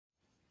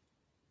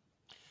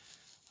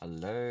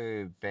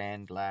Hello,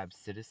 Band Lab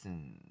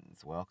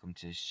citizens. Welcome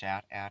to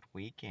Shout Out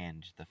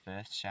Weekend, the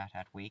first Shout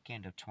Out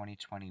Weekend of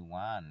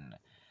 2021.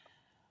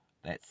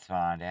 Let's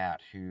find out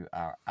who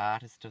our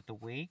Artist of the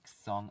Week,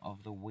 Song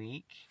of the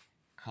Week,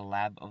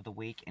 Collab of the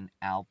Week, and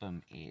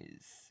Album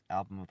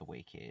of the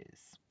Week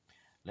is.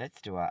 Let's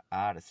do our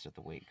Artist of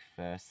the Week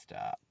first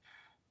up.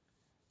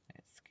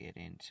 Let's get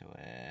into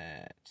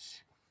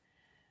it.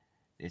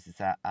 This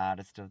is our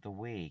Artist of the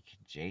Week,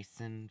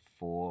 Jason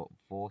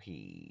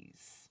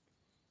Voorhees.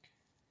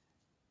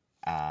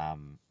 I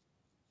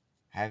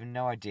have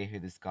no idea who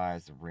this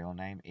guy's real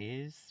name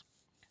is,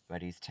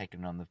 but he's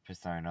taken on the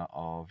persona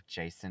of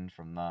Jason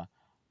from the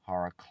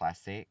horror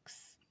classic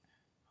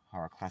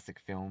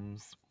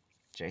films.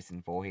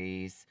 Jason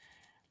Voorhees.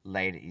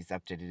 Later, he's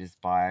updated his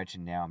bio to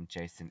now I'm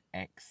Jason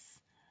X.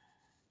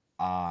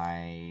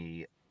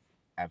 I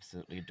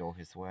absolutely adore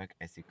his work,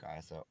 as you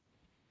guys are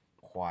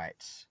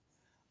quite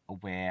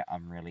aware.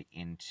 I'm really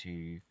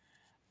into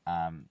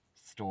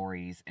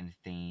stories and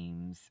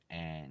themes,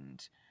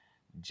 and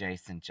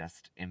Jason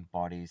just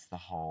embodies the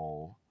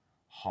whole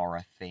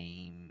horror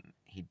theme.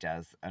 He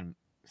does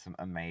some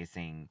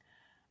amazing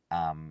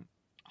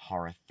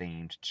horror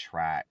themed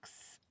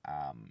tracks.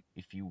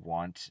 If you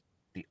want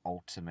the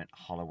ultimate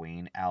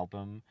Halloween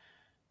album,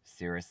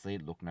 seriously,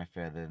 look no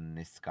further than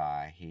this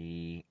guy.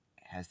 He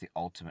has the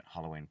ultimate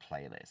Halloween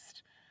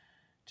playlist.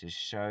 To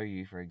show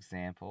you, for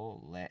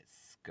example,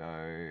 let's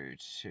go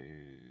to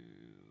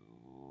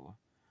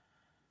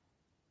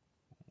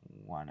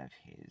one of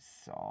his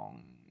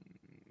songs.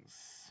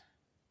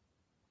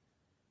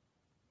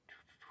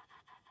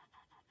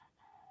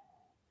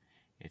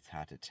 It's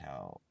hard to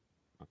tell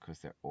because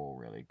they're all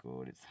really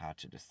good. It's hard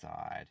to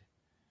decide.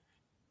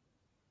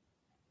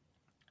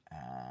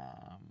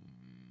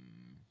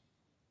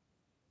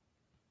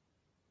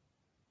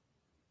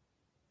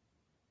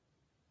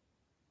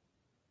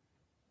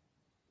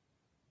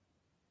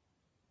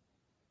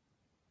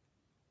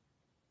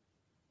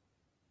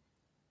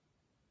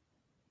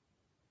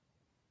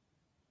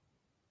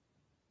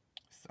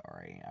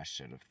 Sorry, I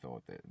should have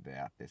thought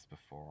about this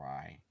before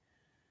I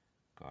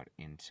got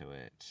into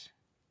it.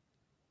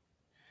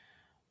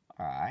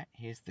 Alright,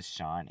 here's The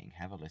Shining.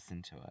 Have a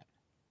listen to it.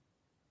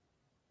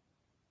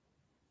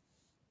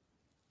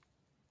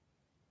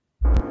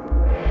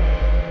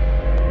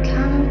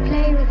 Come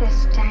play with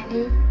us,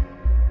 Danny.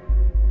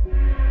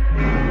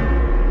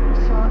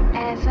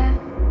 Forever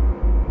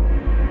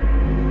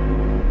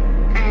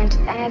and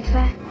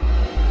ever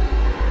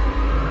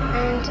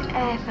and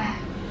ever.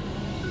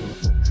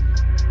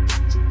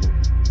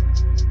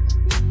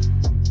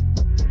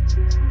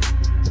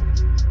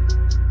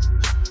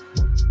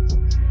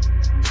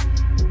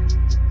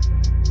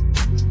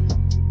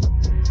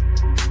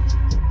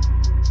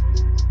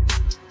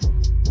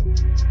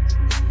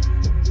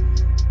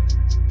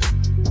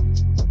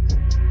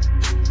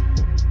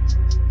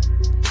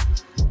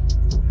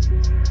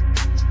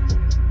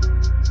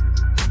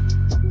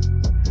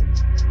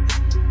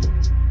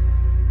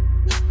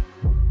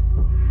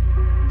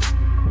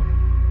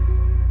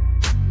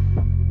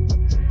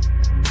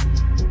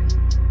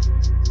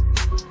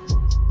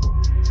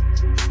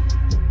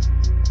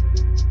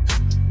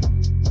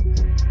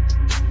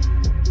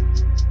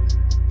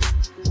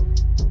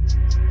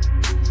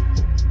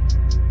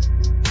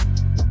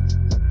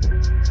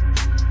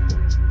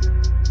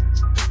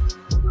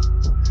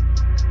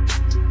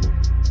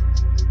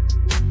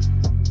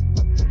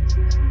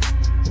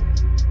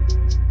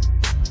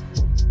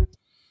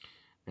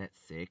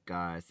 That's it,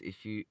 guys.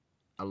 If you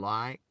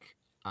like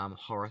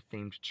horror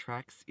themed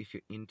tracks, if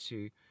you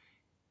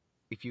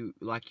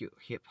like your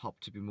hip hop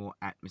to be more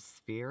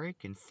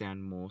atmospheric and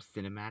sound more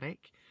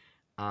cinematic,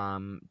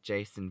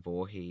 Jason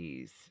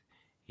Voorhees,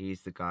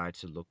 he's the guy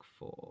to look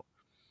for.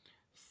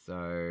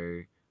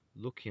 So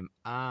look him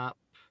up,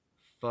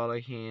 follow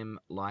him,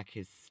 like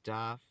his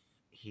stuff.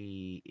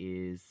 He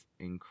is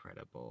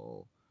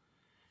incredible.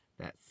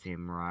 That's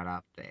him right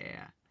up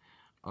there.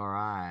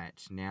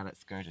 Alright, now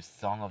let's go to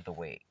Song of the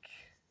Week.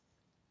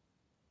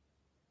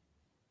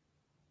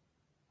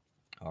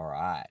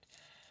 Alright,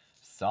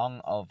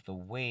 Song of the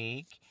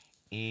Week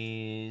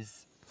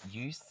is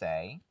You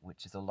Say,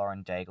 which is a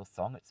Lauren Daigle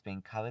song. It's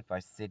been covered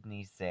by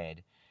Sydney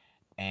Z,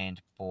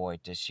 and boy,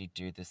 does she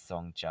do this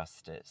song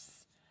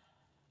justice.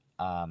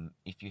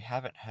 If you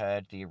haven't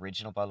heard the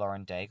original by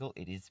Lauren Daigle,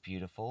 it is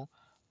beautiful,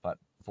 but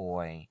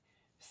boy,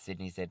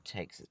 Sydney Z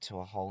takes it to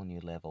a whole new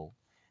level.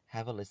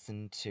 Have a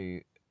listen to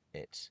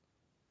it.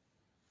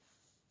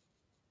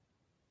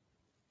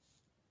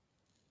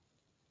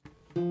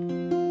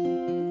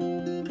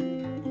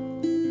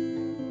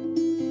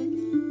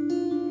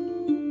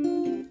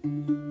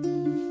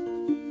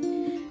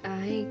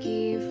 I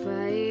keep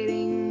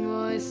fighting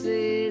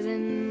voices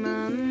in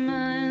my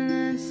mind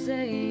that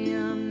say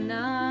I'm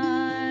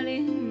not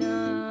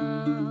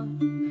enough.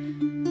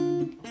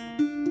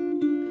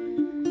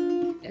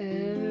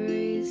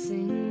 Every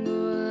single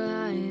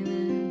lie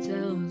that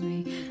tells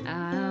me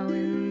I will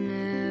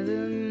never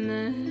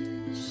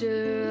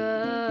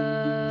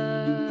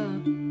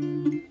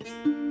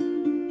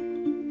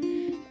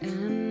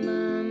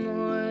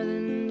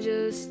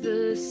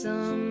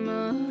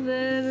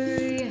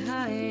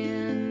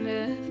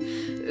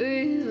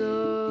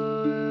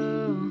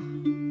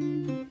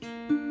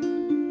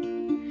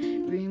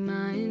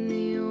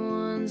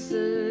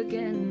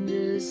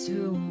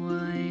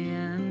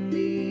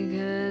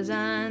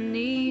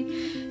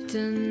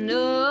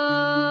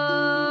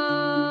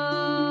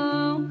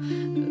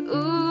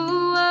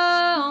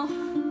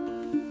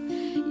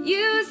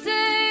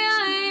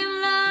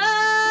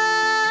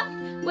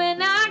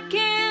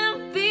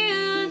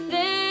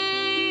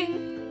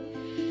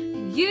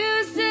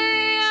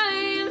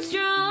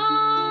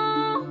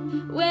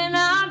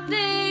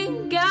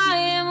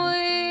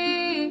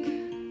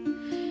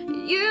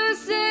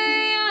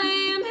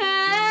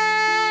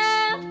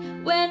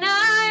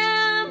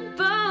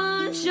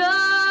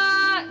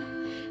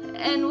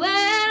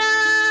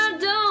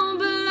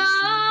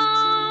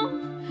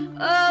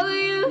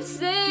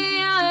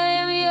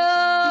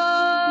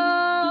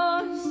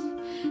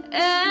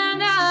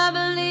And I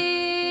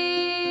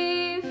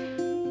believe,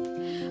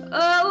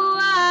 oh,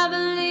 I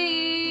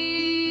believe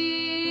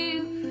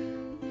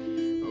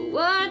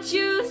what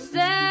you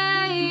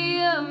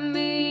say of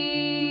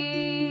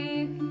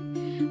me.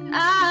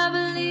 I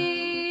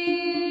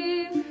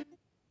believe.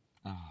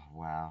 Oh,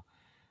 wow.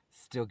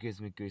 Still gives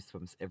me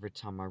goosebumps every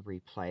time I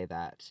replay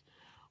that.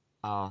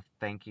 Oh,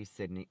 thank you,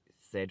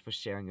 Zed, for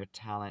sharing your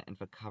talent and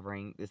for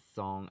covering this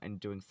song and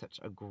doing such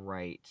a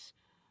great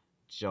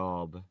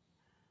job.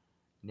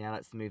 Now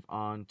let's move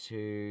on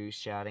to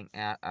shouting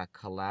out our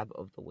collab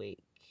of the week.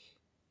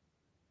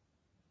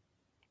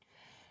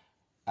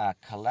 Our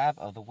collab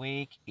of the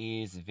week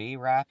is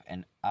V-Rap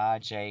and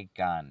RJ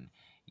Gunn.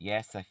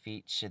 Yes, I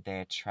featured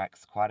their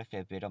tracks quite a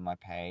fair bit on my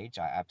page.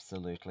 I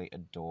absolutely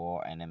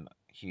adore and am a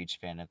huge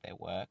fan of their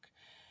work.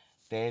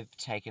 They've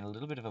taken a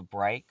little bit of a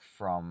break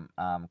from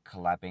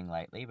collabing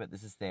lately, but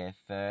this is their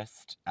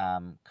first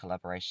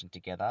collaboration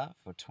together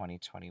for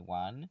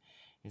 2021.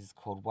 This is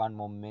called One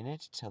More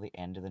Minute Till the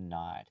End of the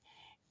Night.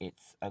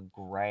 It's a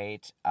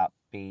great,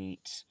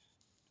 upbeat,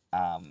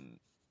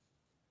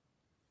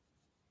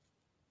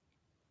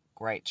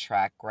 great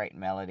track, great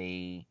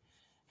melody.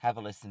 Have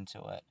a listen to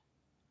it.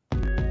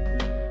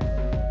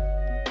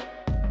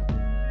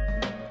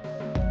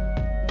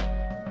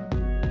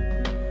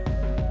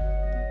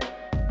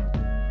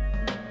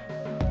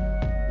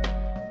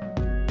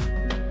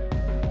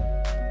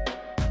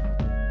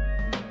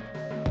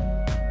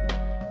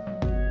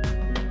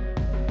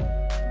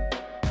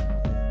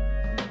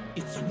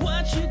 It's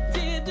what you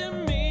did to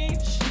me,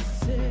 she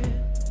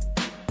said,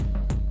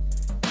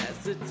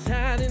 as I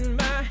tightened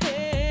my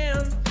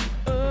hand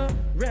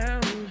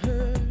around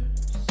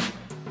hers.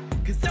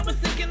 'Cause I was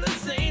thinking the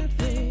same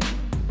thing,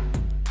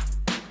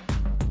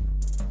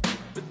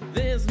 but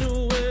there's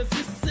no words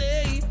to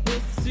say or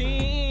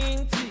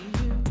sing to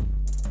you.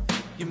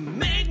 You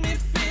make me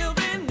feel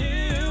brand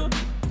new,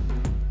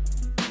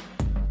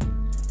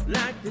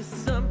 like there's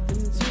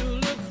something to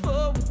look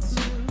forward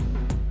to.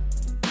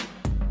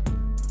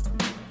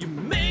 You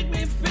make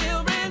me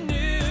feel brand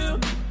new,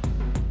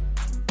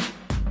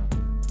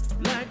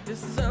 like there's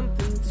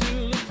something to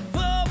look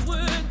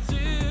forward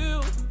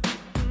to.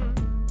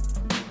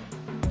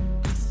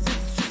 'Cause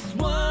it's just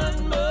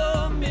one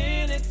more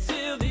minute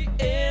till the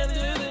end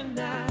of the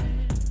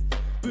night.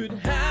 But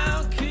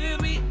how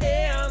could we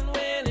end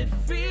when it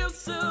feels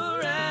so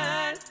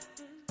right?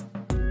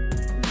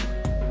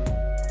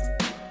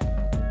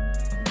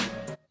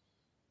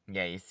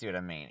 Yeah, you see what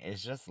I mean.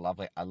 It's just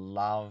lovely. I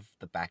love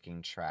the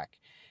backing track,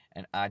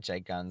 and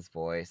RJ Gunn's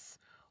voice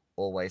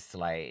always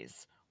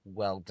slays.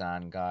 Well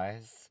done,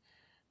 guys.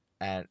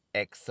 An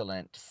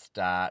excellent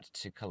start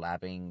to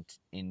collabing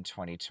in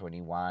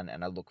 2021,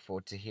 and I look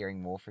forward to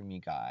hearing more from you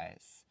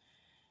guys.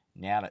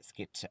 Now let's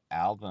get to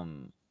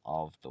album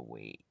of the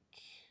week.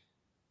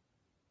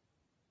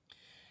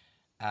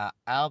 Our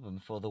album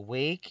for the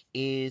week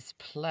is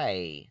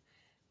Play,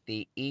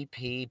 the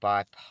EP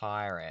by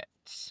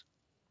Pirate.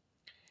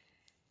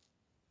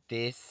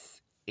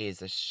 This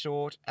is a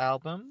short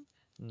album,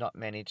 not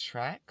many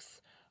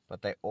tracks,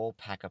 but they all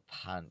pack a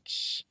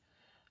punch.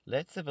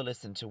 Let's have a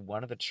listen to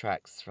one of the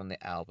tracks from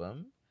the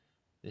album.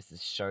 This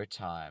is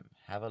Showtime.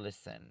 Have a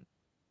listen.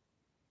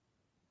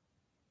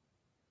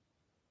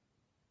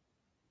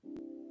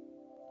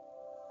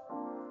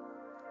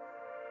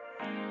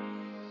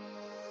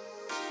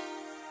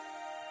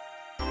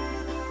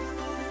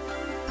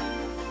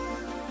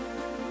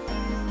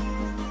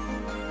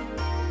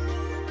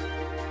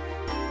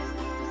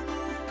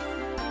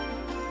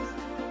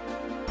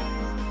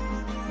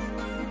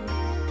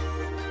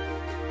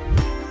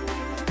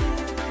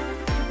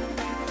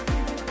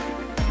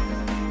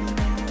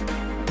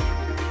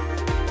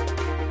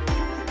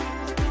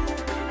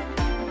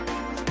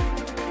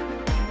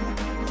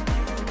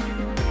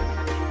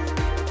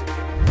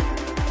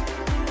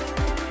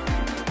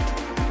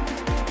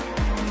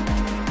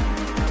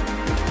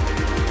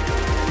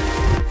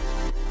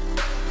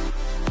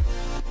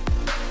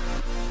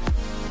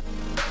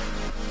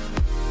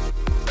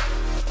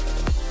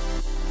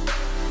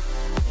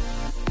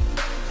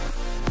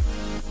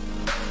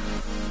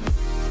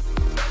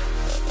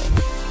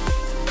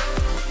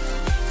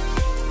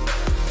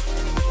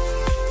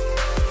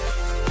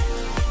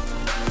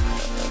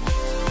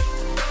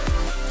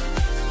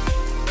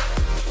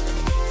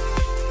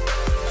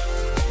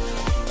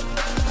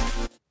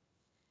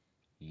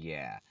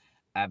 Yeah,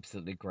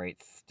 absolutely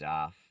great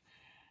stuff.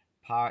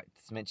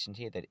 Pirate's mentioned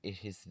here that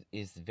it is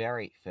his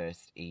very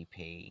first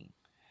EP.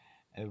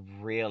 A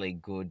really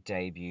good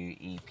debut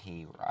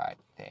EP right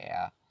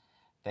there.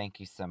 Thank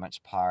you so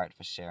much, Pirate,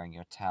 for sharing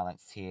your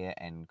talents here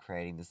and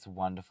creating this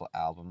wonderful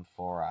album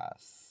for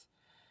us.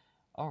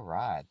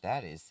 Alright,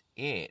 that is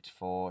it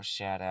for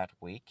Shout Out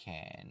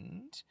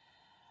Weekend.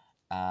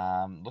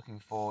 Looking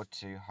forward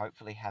to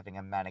hopefully having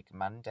a Manic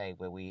Monday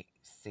where we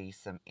see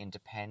some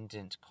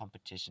independent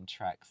competition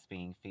tracks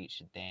being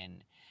featured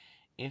then.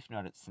 If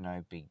not, it's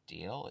no big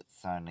deal.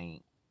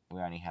 We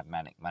only have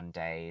Manic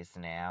Mondays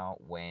now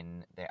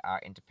when there are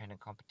independent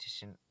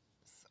competitions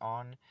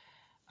on.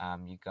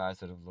 You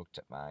guys would have looked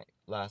at my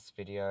last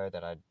video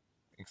that I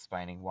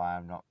explaining why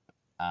I'm not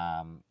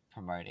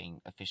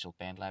promoting official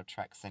BandLab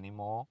tracks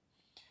anymore.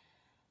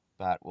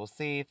 But we'll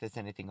see if there's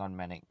anything on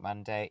Manic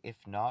Monday. If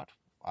not,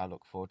 I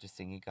look forward to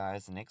seeing you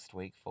guys next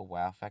week for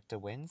Wow Factor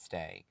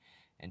Wednesday.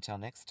 Until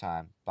next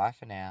time, bye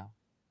for now.